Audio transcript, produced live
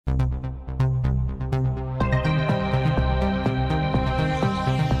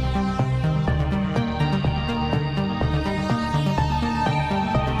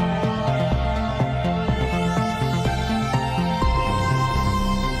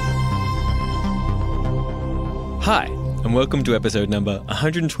Hi, and welcome to episode number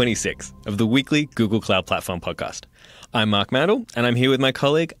 126 of the weekly Google Cloud Platform podcast. I'm Mark Mandel, and I'm here with my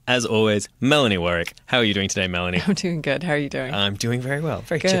colleague, as always, Melanie Warwick. How are you doing today, Melanie? I'm doing good. How are you doing? I'm doing very well.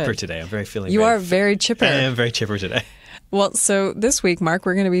 Very good. Chipper today. I'm very feeling You are very chipper. I am very chipper today. Well, so this week, Mark,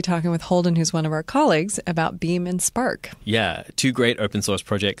 we're going to be talking with Holden, who's one of our colleagues, about Beam and Spark. Yeah, two great open source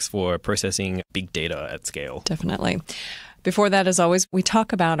projects for processing big data at scale. Definitely. Before that, as always, we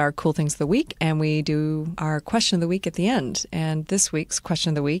talk about our cool things of the week, and we do our question of the week at the end. And this week's question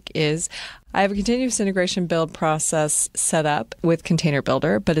of the week is, I have a continuous integration build process set up with Container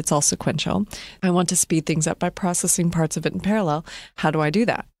Builder, but it's all sequential. I want to speed things up by processing parts of it in parallel. How do I do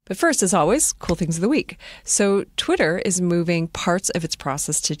that? But first, as always, cool things of the week. So Twitter is moving parts of its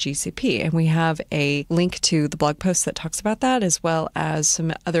process to GCP, and we have a link to the blog post that talks about that, as well as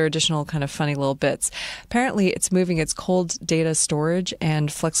some other additional kind of funny little bits. Apparently, it's moving its cold data storage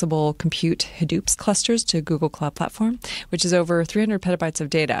and flexible compute Hadoop clusters to Google Cloud Platform, which is over 300 petabytes of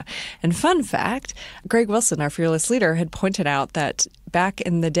data. And fun fact, Greg Wilson, our fearless leader, had pointed out that back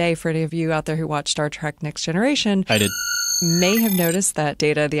in the day, for any of you out there who watched Star Trek Next Generation, I did. May have noticed that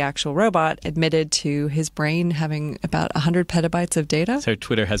Data, the actual robot, admitted to his brain having about 100 petabytes of data. So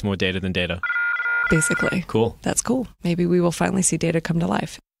Twitter has more data than data. Basically. Cool. That's cool. Maybe we will finally see data come to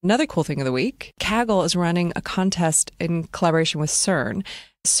life. Another cool thing of the week, Kaggle is running a contest in collaboration with CERN.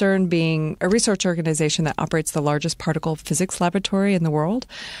 CERN being a research organization that operates the largest particle physics laboratory in the world.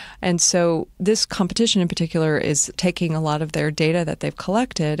 And so this competition in particular is taking a lot of their data that they've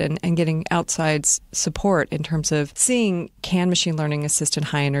collected and getting outside support in terms of seeing, can machine learning assist in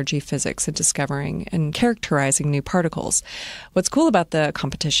high energy physics and discovering and characterizing new particles. What's cool about the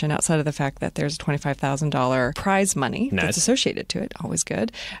competition, outside of the fact that there's $25,000 prize money that's associated to it, always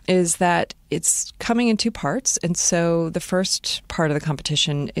good, is that it's coming in two parts. And so the first part of the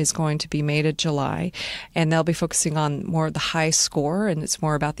competition is going to be made in July, and they'll be focusing on more of the high score, and it's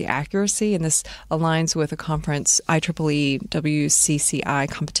more about the accuracy. And this aligns with a conference, IEEE WCCI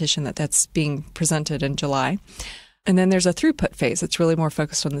competition that's being presented in July. And then there's a throughput phase that's really more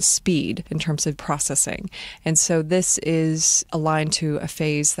focused on the speed in terms of processing. And so this is aligned to a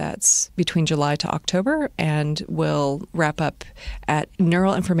phase that's between July to October and will wrap up at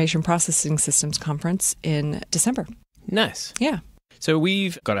Neural Information Processing Systems Conference in December. Nice. Yeah. So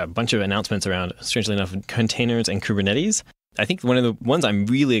we've got a bunch of announcements around, strangely enough, containers and Kubernetes. I think one of the ones I'm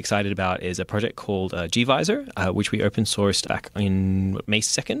really excited about is a project called gvisor, which we open sourced back in May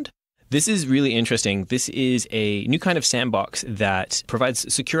 2nd. This is really interesting. This is a new kind of sandbox that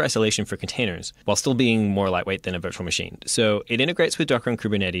provides secure isolation for containers while still being more lightweight than a virtual machine. So it integrates with Docker and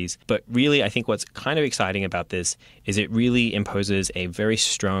Kubernetes, but really I think what's kind of exciting about this is it really imposes a very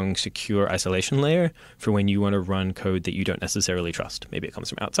strong, secure isolation layer for when you want to run code that you don't necessarily trust. Maybe it comes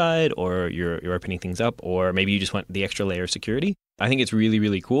from outside, or you're opening things up, or maybe you just want the extra layer of security. I think it's really,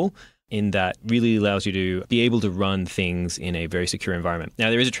 really cool in that really allows you to be able to run things in a very secure environment. Now,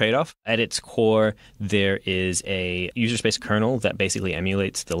 there is a trade-off. At its core, there is a user space kernel that basically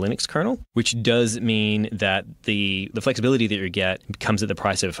emulates the Linux kernel, which does mean that the flexibility that you get comes at the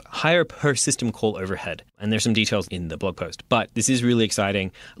price of higher per system call overhead. And there's some details in the blog post. But this is really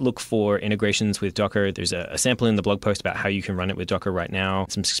exciting. Look for integrations with Docker. There's a sample in the blog post about how you can run it with Docker right now.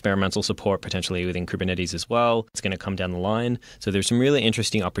 Some experimental support potentially within Kubernetes as well. It's going to come down the line. So there's some really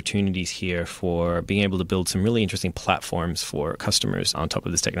interesting opportunities here for being able to build some really interesting platforms for customers on top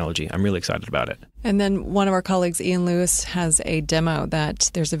of this technology. I'm really excited about it. And then one of our colleagues, Ian Lewis, has a demo that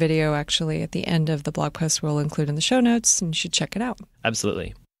there's a video actually at the end of the blog post we'll include in the show notes, and you should check it out.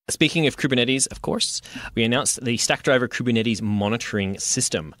 Absolutely. Speaking of Kubernetes, of course, we announced the Stackdriver Kubernetes monitoring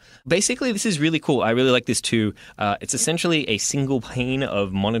system. Basically, this is really cool. I really like this too. It's essentially a single pane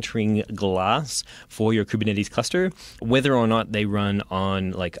of monitoring glass for your Kubernetes cluster, whether or not they run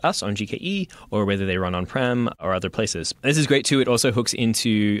on, like us, on GKE, or whether they run on-prem or other places. This is great too. It also hooks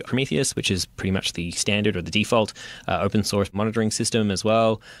into Prometheus, which is pretty much the standard or the default open source monitoring system as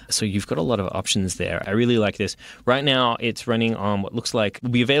well. So you've got a lot of options there. I really like this. Right now, it's running on what looks like will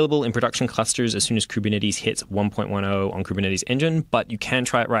be available in production clusters as soon as Kubernetes hits 1.10 on Kubernetes Engine, but you can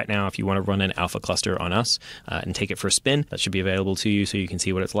try it right now if you want to run an alpha cluster on us and take it for a spin. That should be available to you so you can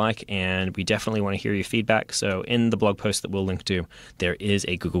see what it's like, and we definitely want to hear your feedback. So in the blog post that we'll link to, there is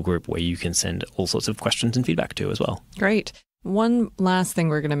a Google group where you can send all sorts of questions and feedback to as well. Great. One last thing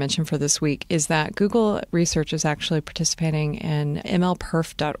we're going to mention for this week is that Google Research is actually participating in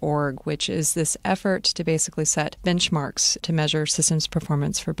mlperf.org, which is this effort to basically set benchmarks to measure systems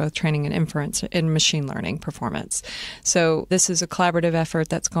performance for both training and inference in machine learning performance. So this is a collaborative effort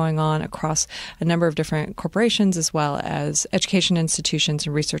that's going on across a number of different corporations as well as education institutions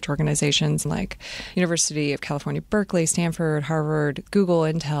and research organizations like University of California, Berkeley, Stanford, Harvard, Google,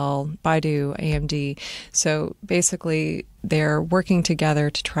 Intel, Baidu, AMD. So basically, they're working together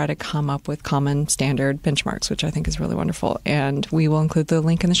to try to come up with common standard benchmarks, which I think is really wonderful. And we will include the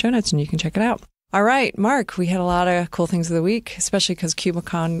link in the show notes and you can check it out. All right, Mark, we had a lot of cool things of the week, especially because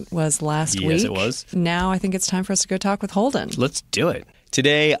KubeCon was last week. Yes, it was. Now I think it's time for us to go talk with Holden. Let's do it.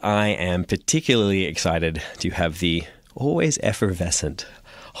 Today, I am particularly excited to have the always effervescent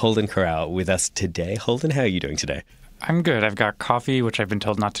Holden Karau with us today. Holden, how are you doing today? I'm good. I've got coffee, which I've been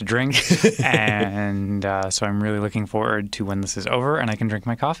told not to drink. And so I'm really looking forward to when this is over and I can drink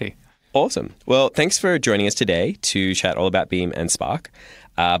my coffee. Awesome. Well, thanks for joining us today to chat all about Beam and Spark.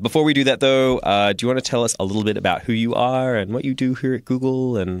 Before we do that, though, do you want to tell us a little bit about who you are and what you do here at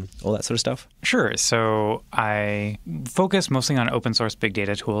Google and all that sort of stuff? Sure. So I focus mostly on open source big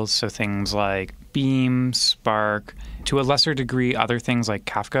data tools. So things like Beam, Spark, to a lesser degree, other things like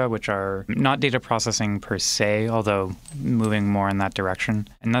Kafka, which are not data processing per se, although moving more in that direction.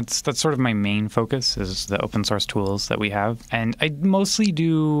 And that's sort of my main focus is the open source tools that we have. And I mostly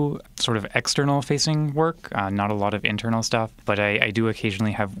do sort of external facing work, not a lot of internal stuff, but I do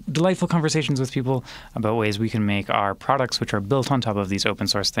occasionally have delightful conversations with people about ways we can make our products, which are built on top of these open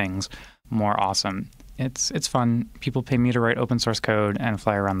source things, more awesome. It's fun. People pay me to write open source code and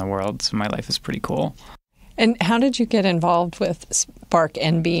fly around the world, so my life is pretty cool. And how did you get involved with Spark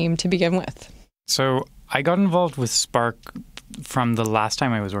and Beam to begin with? So I got involved with Spark from the last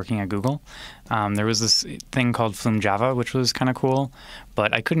time I was working at Google. There was this thing called Flume Java, which was kind of cool,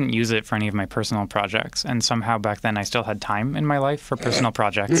 but I couldn't use it for any of my personal projects. And somehow back then I still had time in my life for personal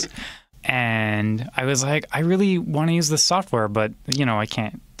projects. And I was like, I really want to use this software, but, I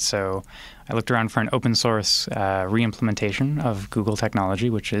can't. So I looked around for an open source re-implementation of Google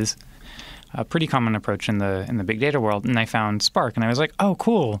technology, which is a pretty common approach in the big data world. And I found Spark, and I was like, oh,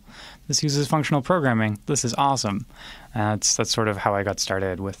 cool. This uses functional programming. This is awesome. That's sort of how I got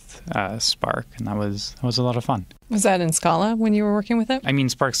started with Spark, and that was a lot of fun. Was that in Scala when you were working with it? I mean,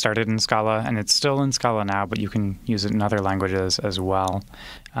 Spark started in Scala, and it's still in Scala now, but you can use it in other languages as well.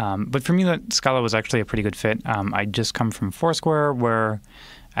 But for me, that Scala was actually a pretty good fit. I just come from Foursquare, where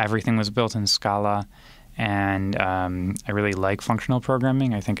everything was built in Scala. And I really like functional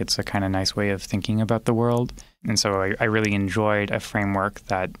programming. I think it's a kind of nice way of thinking about the world. And so I really enjoyed a framework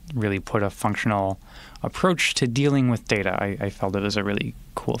that really put a functional approach to dealing with data. I felt it was a really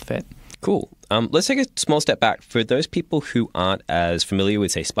cool fit. Cool. Let's take a small step back. For those people who aren't as familiar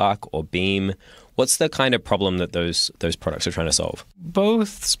with, say, Spark or Beam, what's the kind of problem that those products are trying to solve?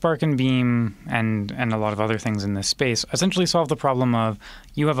 Both Spark and Beam and a lot of other things in this space essentially solve the problem of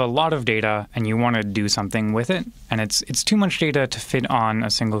you have a lot of data and you want to do something with it, and it's too much data to fit on a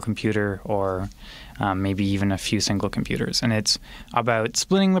single computer or maybe even a few single computers. And it's about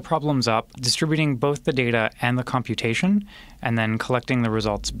splitting the problems up, distributing both the data and the computation, and then collecting the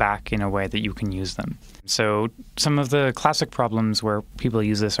results back in a way that you can use them. So some of the classic problems where people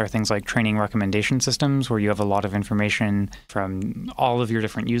use this are things like training recommendation systems, where you have a lot of information from all of your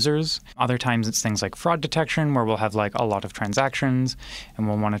different users. Other times it's things like fraud detection, where we'll have like a lot of transactions and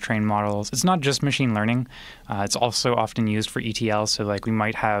we'll want to train models. It's not just machine learning. It's also often used for ETL. So like we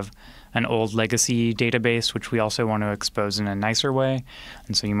might have an old legacy database, which we also want to expose in a nicer way.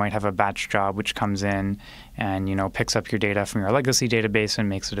 And so you might have a batch job which comes in and, picks up your data from your legacy database and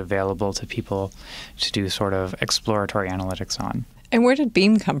makes it available to people to do sort of exploratory analytics on. And where did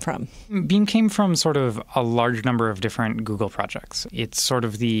Beam come from? Beam came from sort of a large number of different Google projects. It's sort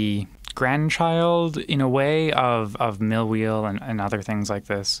of the grandchild, in a way, of Millwheel and other things like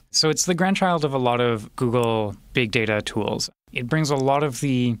this. So it's the grandchild of a lot of Google big data tools. It brings a lot of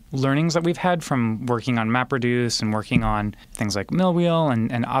the learnings that we've had from working on MapReduce and working on things like Millwheel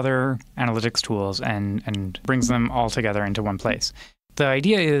and other analytics tools and brings them all together into one place. The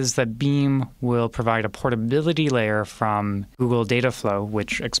idea is that Beam will provide a portability layer from Google Dataflow,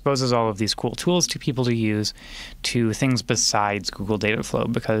 which exposes all of these cool tools to people to use, to things besides Google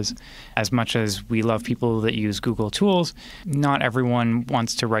Dataflow. Because as much as we love people that use Google tools, not everyone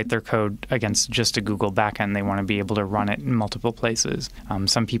wants to write their code against just a Google backend. They want to be able to run it in multiple places.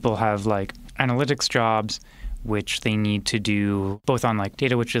 Some people have like analytics jobs which they need to do both on like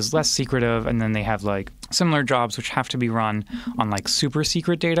data which is less secretive, and then they have like similar jobs which have to be run on like super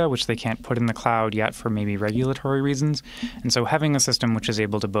secret data, which they can't put in the cloud yet for maybe regulatory reasons. And so having a system which is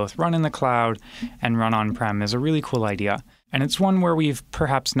able to both run in the cloud and run on-prem is a really cool idea. And it's one where we've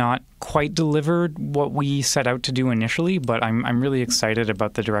perhaps not quite delivered what we set out to do initially, but I'm really excited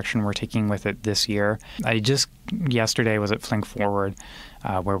about the direction we're taking with it this year. I just yesterday was at Flink Forward,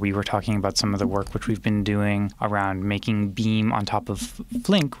 where we were talking about some of the work which we've been doing around making Beam on top of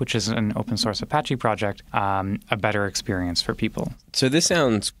Flink, which is an open source Apache project, a better experience for people. So this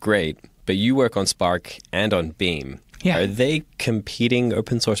sounds great, but you work on Spark and on Beam. Yeah. Are they competing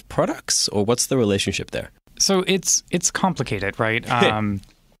open source products, or what's the relationship there? So it's complicated, right?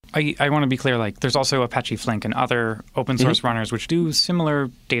 I want to be clear, like there's also Apache Flink and other open source runners which do similar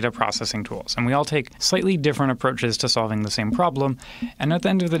data processing tools. And we all take slightly different approaches to solving the same problem. And at the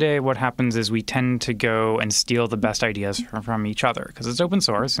end of the day, what happens is we tend to go and steal the best ideas from each other because it's open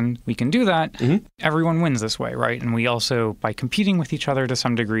source and we can do that. Everyone wins this way, right? And we also, by competing with each other to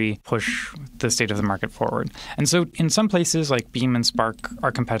some degree, push the state of the market forward. And so in some places, like Beam and Spark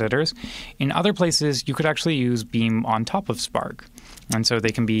are competitors. In other places, you could actually use Beam on top of Spark. And so they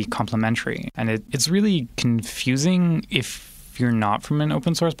can be complementary. And it's really confusing if you're not from an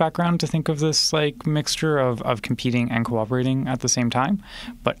open source background to think of this like mixture of competing and cooperating at the same time.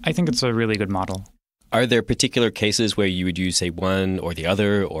 But I think it's a really good model. Are there particular cases where you would use, say, one or the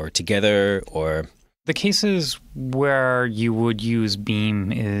other or together, or? The cases where you would use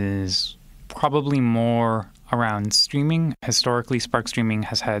Beam is probably more around streaming. Historically, Spark Streaming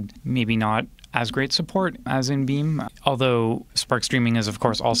has had maybe not as great support as in Beam, although Spark Streaming is, of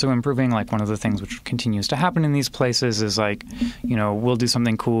course, also improving. Like one of the things which continues to happen in these places is like, you know, we'll do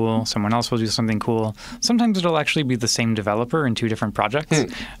something cool, someone else will do something cool. Sometimes it'll actually be the same developer in two different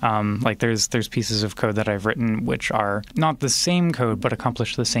projects. Like there's pieces of code that I've written which are not the same code, but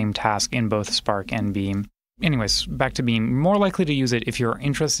accomplish the same task in both Spark and Beam. Anyways, back to Beam. More likely to use it if you're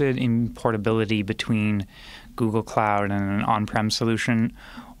interested in portability between Google Cloud and an on-prem solution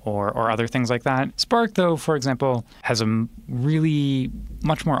or other things like that. Spark, though, for example, has a really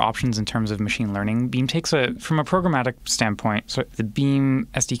much more options in terms of machine learning. Beam takes from a programmatic standpoint, so the Beam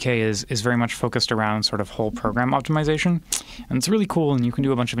SDK is very much focused around sort of whole program optimization. And it's really cool, and you can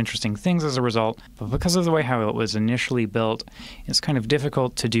do a bunch of interesting things as a result. But because of the way how it was initially built, it's kind of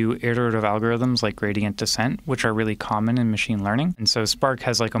difficult to do iterative algorithms like gradient descent, which are really common in machine learning. And so Spark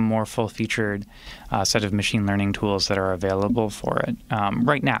has like a more full-featured set of machine learning tools that are available for it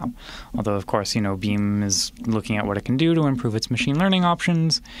right now. Although, of course, you know, Beam is looking at what it can do to improve its machine learning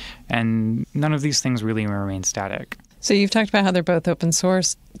options, and none of these things really remain static. So you've talked about how they're both open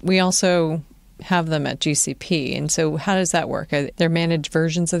source. We also have them at GCP. And so how does that work? Are there managed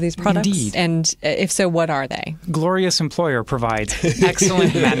versions of these products? Indeed. And if so, what are they? Glorious Employer provides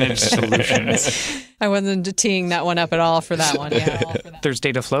excellent managed solutions. I wasn't teeing that one up at all for that one. Yeah. There's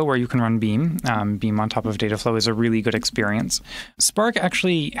Dataflow where you can run Beam. Beam on top of Dataflow is a really good experience. Spark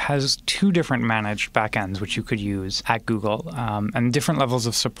actually has two different managed backends which you could use at Google and different levels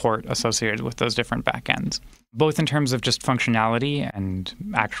of support associated with those different backends, both in terms of just functionality and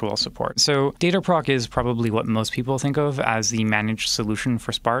actual support. So Dataproc is probably what most people think of as the managed solution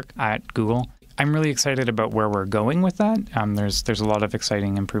for Spark at Google. I'm really excited about where we're going with that. There's a lot of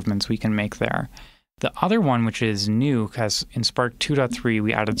exciting improvements we can make there. The other one, which is new, because in Spark 2.3,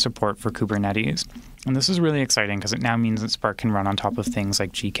 we added support for Kubernetes. And this is really exciting because it now means that Spark can run on top of things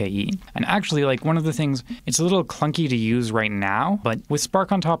like GKE. And actually, like one of the things, it's a little clunky to use right now, but with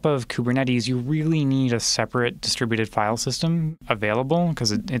Spark on top of Kubernetes, you really need a separate distributed file system available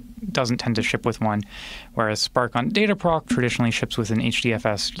because it doesn't tend to ship with one, whereas Spark on Dataproc traditionally ships with an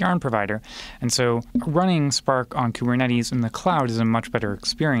HDFS yarn provider. And so running Spark on Kubernetes in the cloud is a much better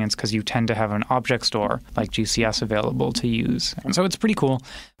experience because you tend to have an object store like GCS available to use. And so it's pretty cool.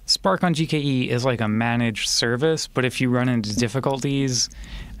 Spark on GKE is like a managed service, but if you run into difficulties,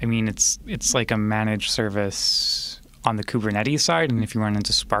 I mean, it's like a managed service on the Kubernetes side, and if you run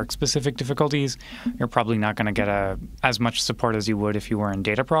into Spark-specific difficulties, you're probably not going to get as much support as you would if you were in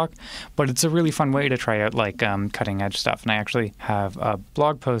Dataproc. But it's a really fun way to try out like cutting-edge stuff. And I actually have a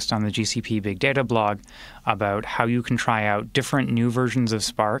blog post on the GCP Big Data blog about how you can try out different new versions of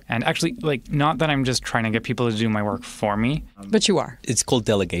Spark. And actually, like, not that I'm just trying to get people to do my work for me. But you are. It's called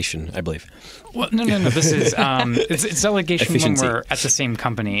delegation, I believe. Well, no. This is it's delegation Efficiency. when we're at the same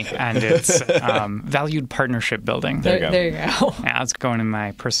company, and it's valued partnership building. There you go. Yeah, that's going in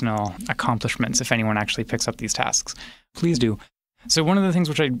my personal accomplishments if anyone actually picks up these tasks. Please do. So one of the things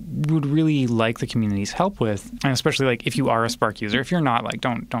which I would really like the community's help with, and especially like if you are a Spark user, if you're not, like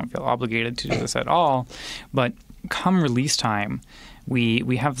don't feel obligated to do this at all, but come release time,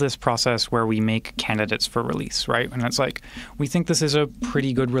 we have this process where we make candidates for release, right? And it's like, we think this is a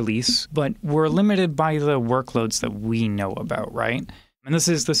pretty good release, but we're limited by the workloads that we know about, right? And this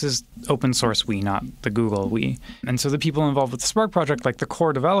is open source we, not the Google we. And so the people involved with the Spark project, like the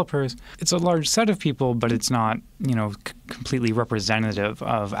core developers, it's a large set of people, but it's not, completely representative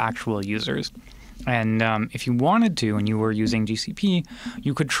of actual users. And if you wanted to, and you were using GCP,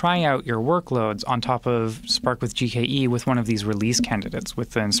 you could try out your workloads on top of Spark with GKE with one of these release candidates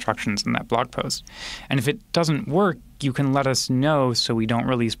with the instructions in that blog post. And if it doesn't work, you can let us know so we don't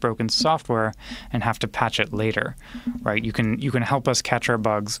release broken software and have to patch it later, right? You can help us catch our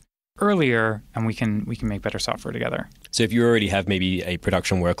bugs earlier, and we can make better software together. So if you already have maybe a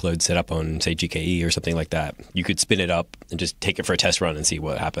production workload set up on, say, GKE or something like that, you could spin it up and just take it for a test run and see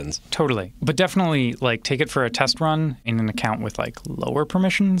what happens. Totally. But definitely take it for a test run in an account with lower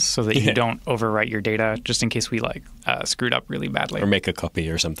permissions so that you don't overwrite your data just in case we screwed up really badly. Or make a copy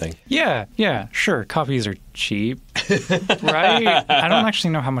or something. Yeah, sure. Copies are cheap, right? I don't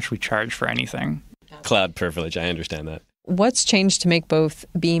actually know how much we charge for anything. Cloud privilege, I understand that. What's changed to make both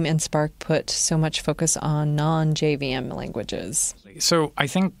Beam and Spark put so much focus on non-JVM languages? So I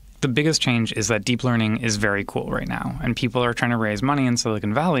think the biggest change is that deep learning is very cool right now, and people are trying to raise money in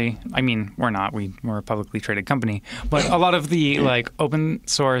Silicon Valley. I mean, we're not. We're a publicly traded company. But a lot of the open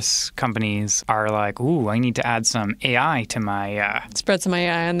source companies are like, ooh, I need to add some AI to my... Spread some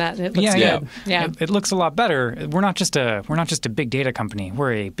AI on that. It looks good. Yeah. It looks a lot better. We're not just a big data company.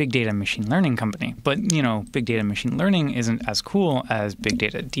 We're a big data machine learning company. But, big data machine learning isn't as cool as big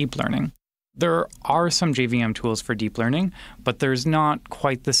data deep learning. There are some JVM tools for deep learning, but there's not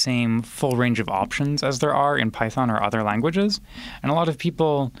quite the same full range of options as there are in Python or other languages. And a lot of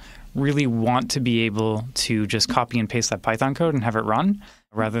people really want to be able to just copy and paste that Python code and have it run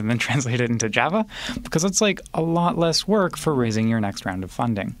rather than translate it into Java, because it's a lot less work for raising your next round of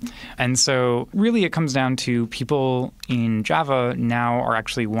funding. And so really it comes down to people in Java now are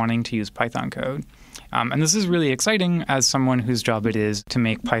actually wanting to use Python code. And this is really exciting as someone whose job it is to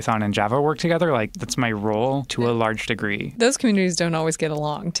make Python and Java work together. That's my role to a large degree. Those communities don't always get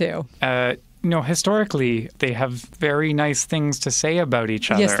along, too. Historically, they have very nice things to say about each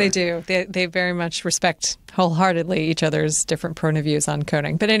other. Yes, they do. They very much respect wholeheartely each other's different point of views on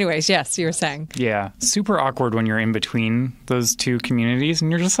coding. But anyways, yes, you were saying. Yeah, super awkward when you're in between those two communities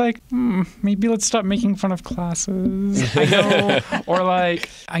and you're just like, maybe let's stop making fun of classes. I know. Or I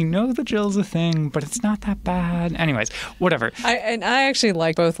know the Jill's a thing, but it's not that bad. Anyways, whatever. I actually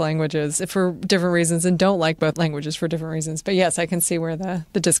like both languages for different reasons and don't like both languages for different reasons. But yes, I can see where the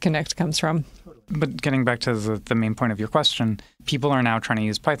disconnect comes from. But getting back to the main point of your question, people are now trying to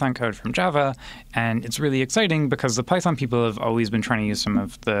use Python code from Java, and it's really exciting because the Python people have always been trying to use some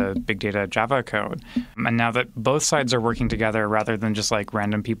of the big data Java code. And now that both sides are working together rather than just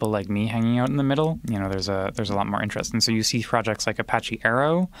random people like me hanging out in the middle, there's a lot more interest. And so you see projects like Apache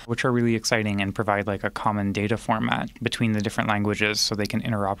Arrow, which are really exciting and provide a common data format between the different languages so they can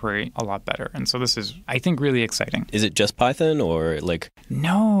interoperate a lot better. And so this is, I think, really exciting. Is it just Python or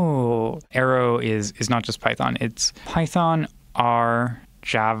No. Arrow is not just Python. It's Python, R,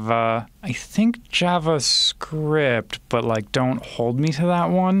 Java, I think JavaScript, but don't hold me to that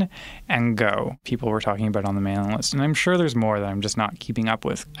one, and Go. People were talking about on the mailing list. And I'm sure there's more that I'm just not keeping up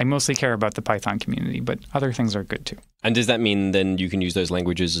with. I mostly care about the Python community, but other things are good too. And does that mean then you can use those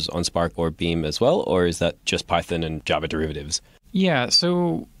languages on Spark or Beam as well? Or is that just Python and Java derivatives? Yeah,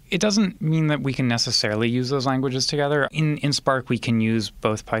 so it doesn't mean that we can necessarily use those languages together. In Spark, we can use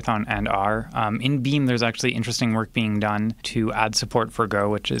both Python and R. In Beam, there's actually interesting work being done to add support for Go,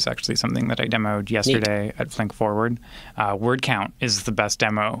 which is actually something that I demoed yesterday at Flink Forward. Word count is the best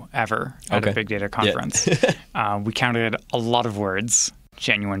demo ever at a big data conference. Yeah. We counted a lot of words,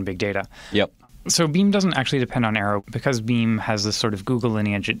 genuine big data. Yep. So Beam doesn't actually depend on Arrow. Because Beam has this sort of Google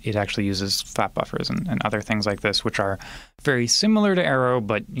lineage, it actually uses flat buffers and other things like this, which are very similar to Arrow,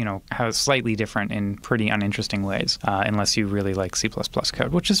 but how slightly different in pretty uninteresting ways, unless you really like C++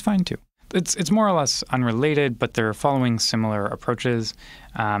 code, which is fine too. It's more or less unrelated, but they're following similar approaches.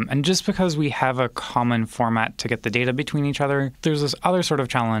 And just because we have a common format to get the data between each other, there's this other sort of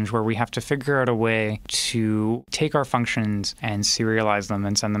challenge where we have to figure out a way to take our functions and serialize them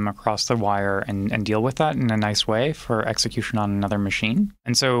and send them across the wire and deal with that in a nice way for execution on another machine.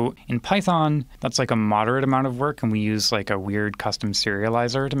 And so in Python, that's a moderate amount of work, and we use a weird custom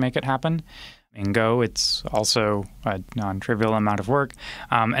serializer to make it happen. In Go, it's also a non-trivial amount of work.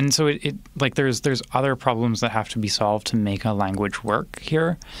 And so there's other problems that have to be solved to make a language work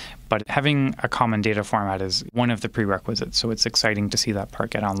here. But having a common data format is one of the prerequisites. So it's exciting to see that part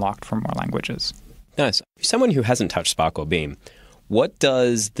get unlocked for more languages. Nice. Someone who hasn't touched Spark or Beam, what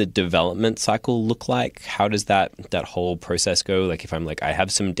does the development cycle look like? How does that whole process go? Like if I'm like, I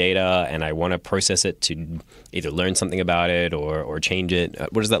have some data and I want to process it to either learn something about it or change it,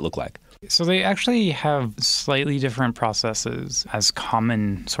 what does that look like? So they actually have slightly different processes as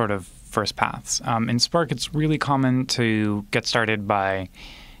common sort of first paths. In Spark, it's really common to get started by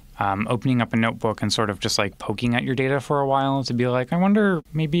opening up a notebook and sort of just like poking at your data for a while to be like, I wonder,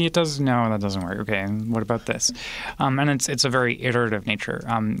 maybe it does. No, that doesn't work. Okay, and what about this? And it's a very iterative nature.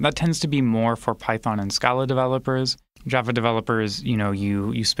 That tends to be more for Python and Scala developers. Java developers,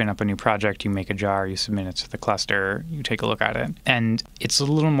 you spin up a new project, you make a jar, you submit it to the cluster, you take a look at it. And it's a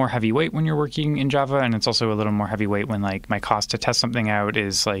little more heavyweight when you're working in Java, and it's also a little more heavyweight when like my cost to test something out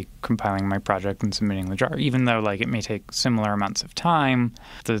is like compiling my project and submitting the jar. Even though like it may take similar amounts of time,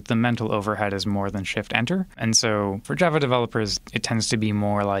 the mental overhead is more than shift enter. And so for Java developers, it tends to be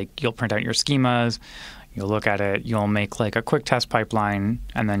more like you'll print out your schemas, you'll look at it, you'll make like a quick test pipeline,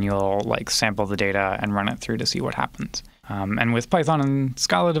 and then you'll like sample the data and run it through to see what happens. And with Python and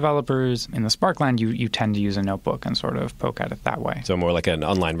Scala developers in the Spark land, you tend to use a notebook and sort of poke at it that way. So more like an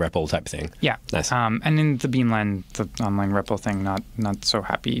online REPL type thing. Yeah. Nice. And in the Beam land, the online REPL thing, not so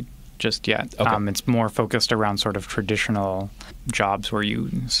happy just yet. Okay. It's more focused around sort of traditional jobs where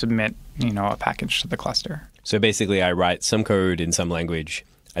you submit, a package to the cluster. So basically I write some code in some language,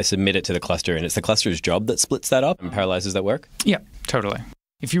 I submit it to the cluster, and it's the cluster's job that splits that up and parallelizes that work? Yeah, totally.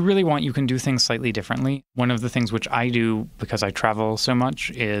 If you really want, you can do things slightly differently. One of the things which I do because I travel so much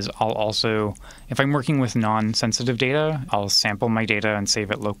is I'll also, if I'm working with non-sensitive data, I'll sample my data and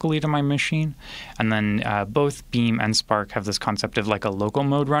save it locally to my machine. And then both Beam and Spark have this concept of like a local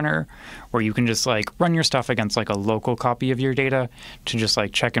mode runner where you can just like run your stuff against like a local copy of your data to just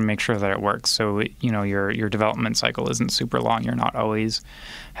like check and make sure that it works. So, your development cycle isn't super long. You're not always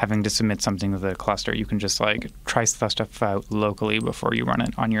having to submit something to the cluster. You can just like try stuff out locally before you run it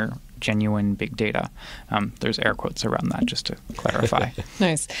on your genuine big data. There's air quotes around that just to clarify.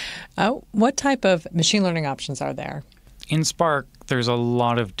 Nice. What type of machine learning options are there? In Spark, there's a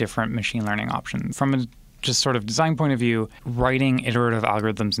lot of different machine learning options. From a just sort of design point of view, writing iterative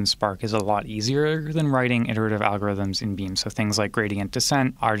algorithms in Spark is a lot easier than writing iterative algorithms in Beam. So things like gradient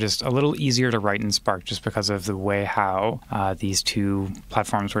descent are just a little easier to write in Spark just because of the way how these two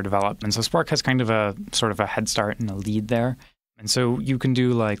platforms were developed. And so Spark has kind of a sort of a head start and a lead there. And so you can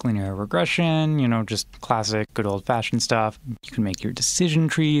do like linear regression, just classic, good old-fashioned stuff. You can make your decision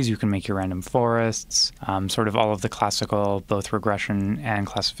trees, you can make your random forests, sort of all of the classical, both regression and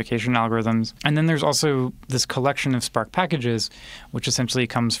classification algorithms. And then there's also this collection of Spark packages, which essentially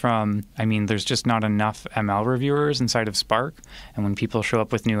comes from, there's just not enough ML reviewers inside of Spark. And when people show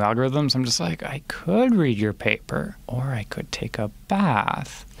up with new algorithms, I'm just like, I could read your paper, or I could take a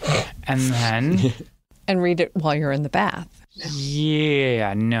bath. And then... and read it while you're in the bath.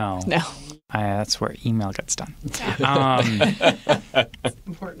 Yeah, no. No. That's where email gets done.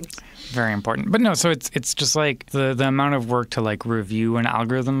 Important. Very important. But no, so it's just like the amount of work to like review an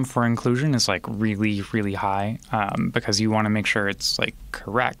algorithm for inclusion is like really, really high because you want to make sure it's like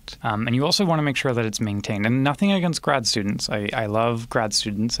correct. And you also want to make sure that it's maintained. And nothing against grad students. I love grad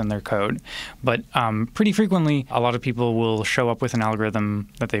students and their code. But pretty frequently, a lot of people will show up with an algorithm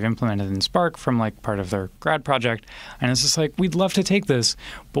that they've implemented in Spark from like part of their grad project. And it's just like, we'd love to take this,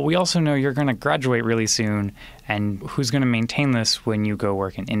 but we also know you're going to graduate really soon. And who's going to maintain this when you go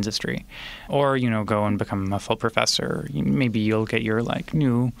work in industry? Or, go and become a full professor. Maybe you'll get your like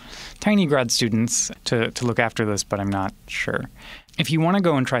new tiny grad students to look after this, but I'm not sure. If you want to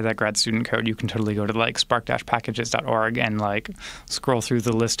go and try that grad student code, you can totally go to like spark-packages.org and like scroll through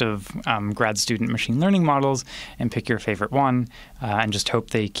the list of grad student machine learning models and pick your favorite one and just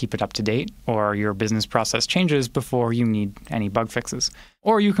hope they keep it up to date or your business process changes before you need any bug fixes.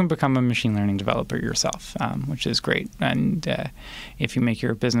 Or you can become a machine learning developer yourself, which is great. And if you make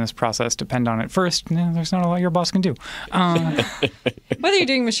your business process depend on it first, there's not a lot your boss can do. Whether you're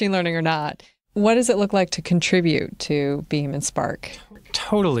doing machine learning or not, what does it look like to contribute to Beam and Spark?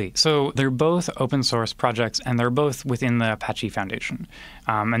 Totally. So they're both open source projects and they're both within the Apache Foundation.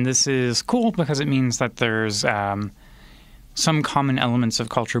 And this is cool because it means that there's some common elements of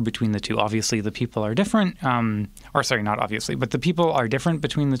culture between the two. Obviously, the people are different, not obviously, but the people are different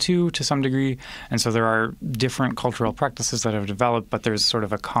between the two to some degree. And so there are different cultural practices that have developed, but there's sort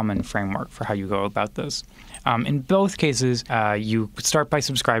of a common framework for how you go about this. In both cases, you start by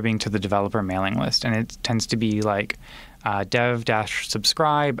subscribing to the developer mailing list, and it tends to be like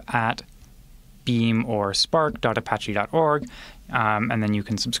dev-subscribe at beam or spark.apache.org, and then you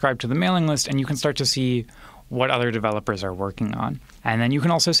can subscribe to the mailing list, and you can start to see what other developers are working on. And then you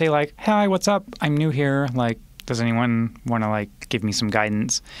can also say like, "Hi, what's up? I'm new here. Like, does anyone want to like give me some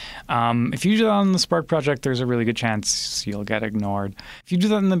guidance?" If you do that on the Spark project, there's a really good chance you'll get ignored. If you do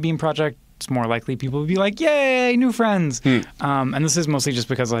that in the Beam project, it's more likely people will be like, "Yay, new friends!" And this is mostly just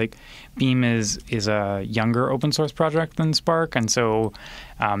because like Beam is a younger open source project than Spark, and so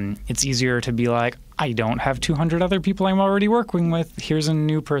it's easier to be like, "I don't have 200 other people I'm already working with. Here's a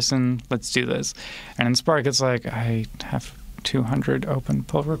new person. Let's do this." And in Spark, it's like, "I have 200 open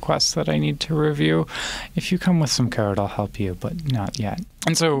pull requests that I need to review. If you come with some code, I'll help you, but not yet."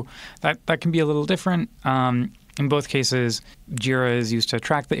 And so that can be a little different. In both cases, Jira is used to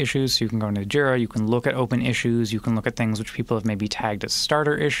track the issues. So you can go into Jira, you can look at open issues, you can look at things which people have maybe tagged as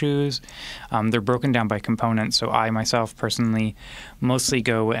starter issues. They're broken down by components. So I myself personally mostly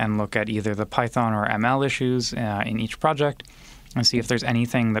go and look at either the Python or ML issues in each project and see if there's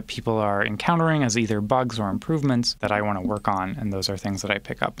anything that people are encountering as either bugs or improvements that I want to work on. And those are things that I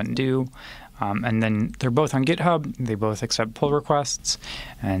pick up and do. And then they're both on GitHub. They both accept pull requests,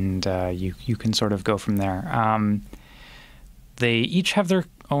 and you can sort of go from there. They each have their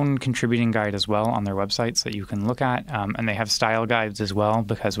own contributing guide as well on their websites that you can look at, and they have style guides as well,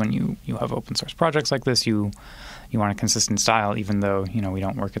 because when you have open source projects like this, you want a consistent style, even though we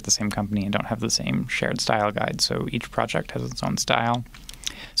don't work at the same company and don't have the same shared style guide. So each project has its own style.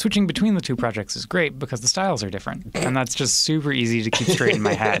 Switching between the two projects is great because the styles are different, and that's just super easy to keep straight in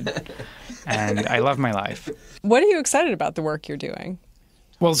my head. And I love my life. What are you excited about the work you're doing?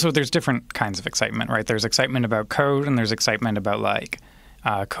 Well, so there's different kinds of excitement, right? There's excitement about code, and there's excitement about like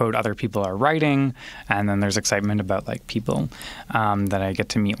code other people are writing, and then there's excitement about like people that I get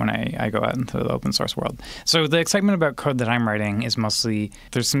to meet when I go out into the open source world. So the excitement about code that I'm writing is mostly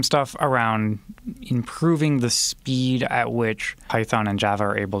there's some stuff around improving the speed at which Python and Java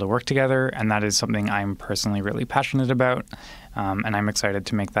are able to work together, and that is something I'm personally really passionate about, and I'm excited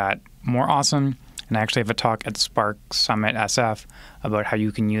to make that more awesome. And I actually have a talk at Spark Summit SF about how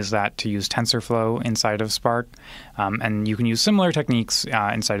you can use that to use TensorFlow inside of Spark. And you can use similar techniques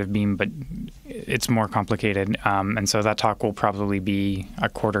inside of Beam, but it's more complicated. And so that talk will probably be a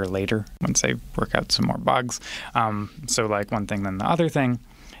quarter later once I work out some more bugs. So like one thing, then the other thing.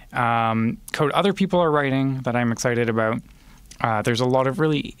 Code other people are writing that I'm excited about. There's a lot of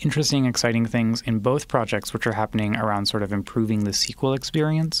really interesting, exciting things in both projects which are happening around sort of improving the SQL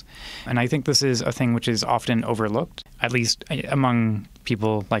experience. And I think this is a thing which is often overlooked, at least among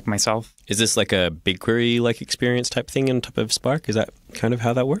people like myself. Is this like a BigQuery-like experience type thing on top of Spark? Is that kind of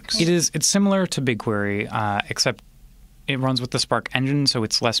how that works? It is. It's similar to BigQuery, except it runs with the Spark engine, so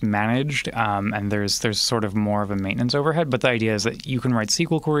it's less managed, and there's sort of more of a maintenance overhead. But the idea is that you can write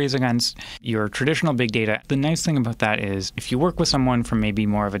SQL queries against your traditional big data. The nice thing about that is if you work with someone from maybe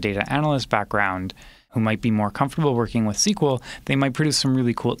more of a data analyst background who might be more comfortable working with SQL, they might produce some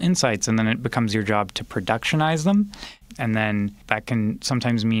really cool insights, and then it becomes your job to productionize them. And then that can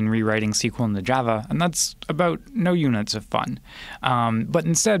sometimes mean rewriting SQL into Java, and that's about no units of fun. But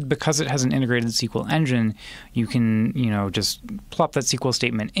instead, because it has an integrated SQL engine, you can, just plop that SQL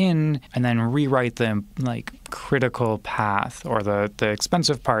statement in and then rewrite the like critical path or the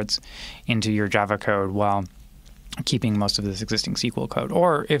expensive parts into your Java code while keeping most of this existing SQL code.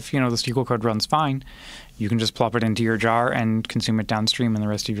 Or if, the SQL code runs fine, you can just plop it into your jar and consume it downstream in the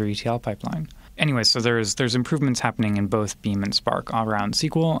rest of your ETL pipeline. Anyway, so there's improvements happening in both Beam and Spark around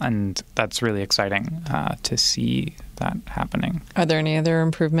SQL, and that's really exciting to see that happening. Are there any other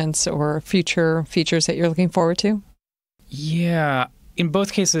improvements or future features that you're looking forward to? Yeah. In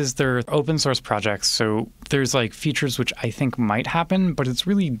both cases, they're open source projects, so there's like features which I think might happen, but it's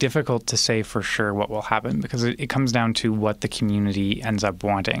really difficult to say for sure what will happen because it comes down to what the community ends up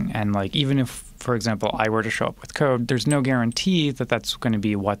wanting. And like even if, for example, I were to show up with code, there's no guarantee that that's going to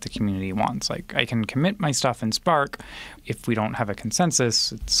be what the community wants. Like I can commit my stuff in Spark. If we don't have a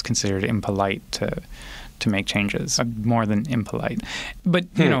consensus, it's considered impolite to make changes, more than impolite. But,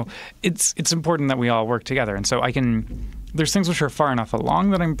 it's important that we all work together. And so there's things which are far enough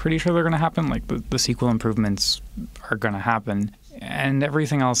along that I'm pretty sure they're going to happen, like the SQL improvements are going to happen. And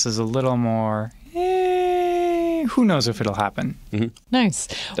everything else is a little more, who knows if it'll happen. Nice.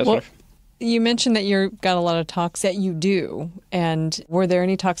 Well, You mentioned that you've got a lot of talks that you do. And were there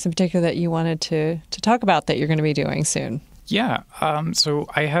any talks in particular that you wanted to talk about that you're going to be doing soon? Yeah. So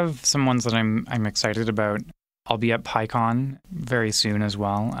I have some ones that I'm excited about. I'll be at PyCon very soon as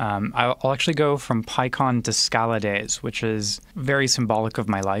well. I'll actually go from PyCon to Scala Days, which is very symbolic of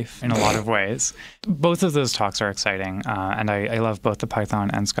my life in a lot of ways. Both of those talks are exciting, and I love both the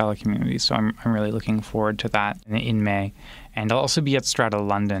Python and Scala communities, so I'm really looking forward to that in May. And I'll also be at Strata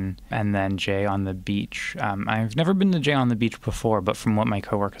London and then Jay on the Beach. I've never been to Jay on the Beach before, but from what my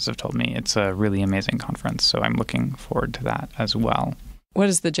coworkers have told me, it's a really amazing conference, so I'm looking forward to that as well. What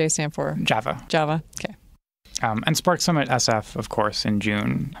does the J stand for? Java. Java, okay. And Spark Summit SF, of course, in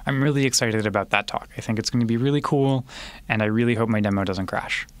June. I'm really excited about that talk. I think it's going to be really cool, and I really hope my demo doesn't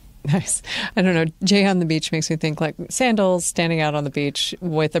crash. Nice. I don't know. Jay on the Beach makes me think like sandals standing out on the beach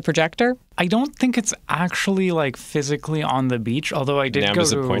with a projector. I don't think it's actually like physically on the beach, although I did go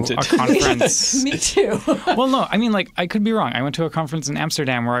to a conference. Yes, me too. Well, no, I mean, like, I could be wrong. I went to a conference in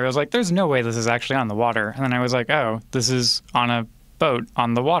Amsterdam where I was like, there's no way this is actually on the water. And then I was like, oh, this is on a boat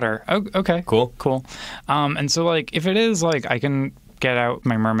on the water. Oh, okay. Cool. And so, like, if it is, like, I can get out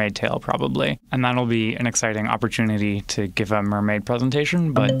my mermaid tail probably, and that'll be an exciting opportunity to give a mermaid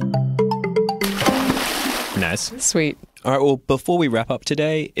presentation, but... Nice. Sweet. All right, well, before we wrap up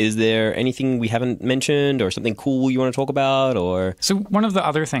today, is there anything we haven't mentioned or something cool you want to talk about? Or So one of the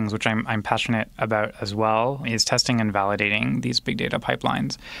other things which I'm passionate about as well is testing and validating these big data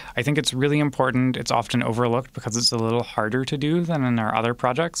pipelines. I think it's really important. It's often overlooked because it's a little harder to do than in our other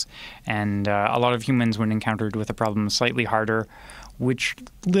projects. And a lot of humans, when encountered with a problem slightly harder, which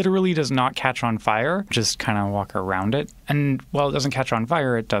literally does not catch on fire, just kind of walk around it. And while it doesn't catch on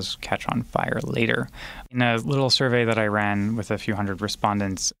fire, it does catch on fire later. In a little survey that I ran with a few hundred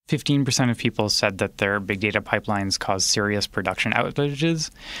respondents, 15% of people said that their big data pipelines cause serious production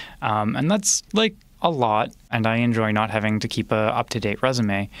outages. And that's like a lot, and I enjoy not having to keep a up-to-date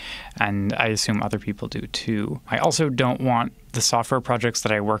resume, and I assume other people do too. I also don't want the software projects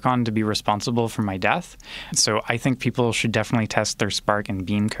that I work on to be responsible for my death, so I think people should definitely test their Spark and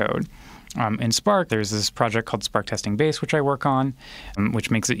Beam code. In Spark, there's this project called Spark Testing Base, which I work on, which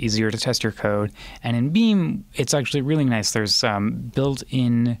makes it easier to test your code. And in Beam, it's actually really nice. There's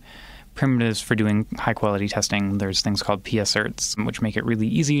built-in primitives for doing high-quality testing. There's things called p-asserts, which make it really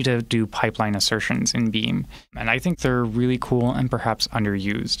easy to do pipeline assertions in Beam. And I think they're really cool and perhaps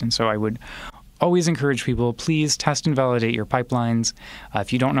underused. And so I would always encourage people, please test and validate your pipelines.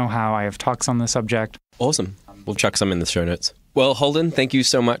 If you don't know how, I have talks on the subject. Awesome. We'll chuck some in the show notes. Well, Holden, thank you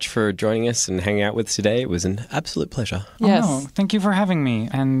so much for joining us and hanging out with us today. It was an absolute pleasure. Yes. Oh, no, thank you for having me.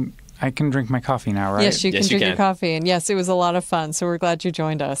 And I can drink my coffee now, right? Yes, you can drink your coffee. And yes, it was a lot of fun. So we're glad you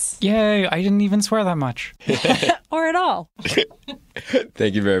joined us. Yay, I didn't even swear that much. Or at all.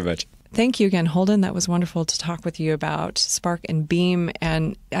 Thank you very much. Thank you again, Holden. That was wonderful to talk with you about Spark and Beam.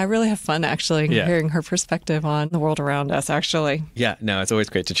 And I really have fun, actually, hearing her perspective on the world around us, actually. Yeah, no, it's always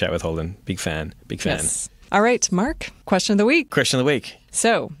great to chat with Holden. Big fan. Yes. All right, Mark, question of the week. Question of the week.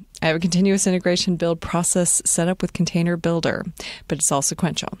 So I have a continuous integration build process set up with Container Builder, but it's all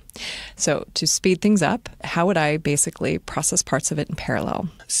sequential. So to speed things up, how would I basically process parts of it in parallel?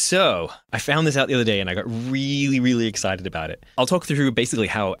 So I found this out the other day and I got really, really excited about it. I'll talk through basically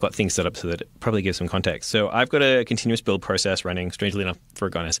how I got things set up so that it probably gives some context. So I've got a continuous build process running, strangely enough, for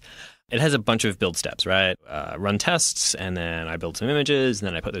Agonis. It has a bunch of build steps, right? Run tests, and then I build some images, and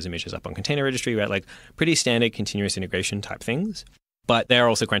then I put those images up on container registry, right? Like pretty standard continuous integration type things. But they're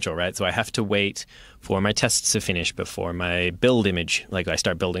all sequential, right? So I have to wait for my tests to finish before my build image, like I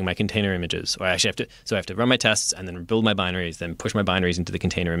start building my container images. Or I actually have to run my tests and then build my binaries, then push my binaries into the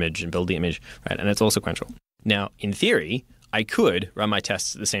container image and build the image, right? And it's all sequential. Now, in theory, I could run my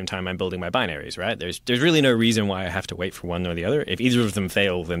tests at the same time I'm building my binaries, right? There's really no reason why I have to wait for one or the other. If either of them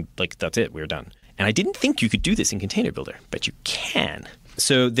fail, then like that's it, we're done. And I didn't think you could do this in Container Builder, but you can.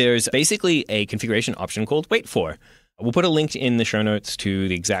 So there's basically a configuration option called wait for. We'll put a link in the show notes to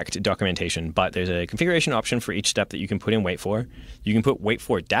the exact documentation, but there's a configuration option for each step that you can put in wait for. You can put wait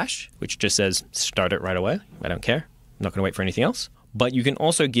for dash, which just says start it right away. I don't care. I'm not going to wait for anything else. But you can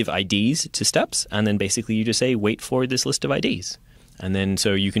also give IDs to steps, and then basically you just say wait for this list of IDs. And then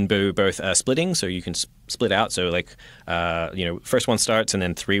so you can do both splitting, so you can split out. So like, first one starts and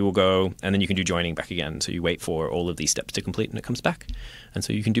then 3 will go, and then you can do joining back again. So you wait for all of these steps to complete and it comes back. And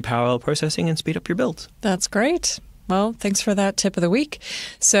so you can do parallel processing and speed up your builds. That's great. Well, thanks for that tip of the week.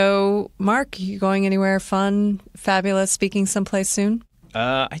 So, Mark, you going anywhere fun, fabulous, speaking someplace soon?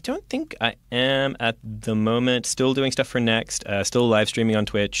 I don't think I am at the moment. Still doing stuff for Next, still live streaming on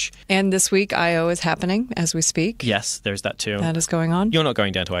Twitch. And this week, I.O. is happening as we speak. Yes, there's that too. That is going on. You're not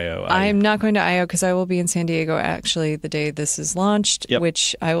going down to I.O. I'm not going to I.O. because I will be in San Diego actually the day this is launched,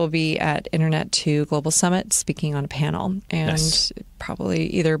 which I will be at Internet 2 Global Summit speaking on a panel. And probably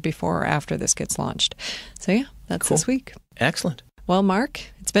either before or after this gets launched. So yeah, that's this week. Excellent. Well, Mark,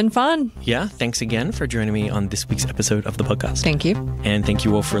 it's been fun. Yeah, thanks again for joining me on this week's episode of the podcast. Thank you. And thank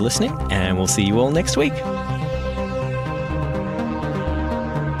you all for listening, and we'll see you all next week.